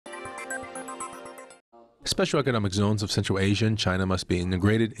Special economic zones of Central Asia and China must be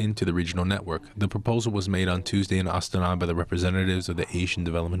integrated into the regional network. The proposal was made on Tuesday in Astana by the representatives of the Asian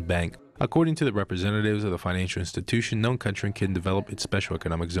Development Bank. According to the representatives of the financial institution, no country can develop its special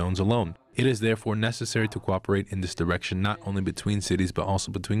economic zones alone. It is therefore necessary to cooperate in this direction not only between cities but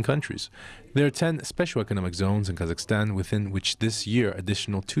also between countries. There are 10 special economic zones in Kazakhstan, within which this year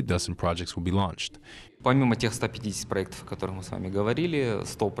additional 24 projects will be launched. Помимо тех 150 проектов, о которых мы с вами говорили,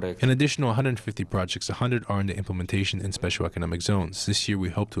 100 проектов. An additional 150 projects, 100 are in the implementation in special economic zones. This year we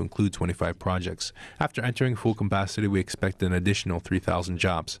hope to include 25 projects. After entering full capacity, we expect an additional 3,000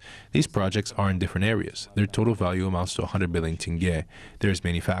 jobs. These projects are in different areas. Their total value amounts to 100 billion tenge. There is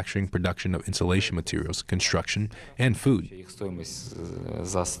manufacturing, production of insulation materials, construction, and food. Их стоимость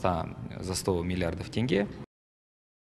за 100 миллиардов тенге.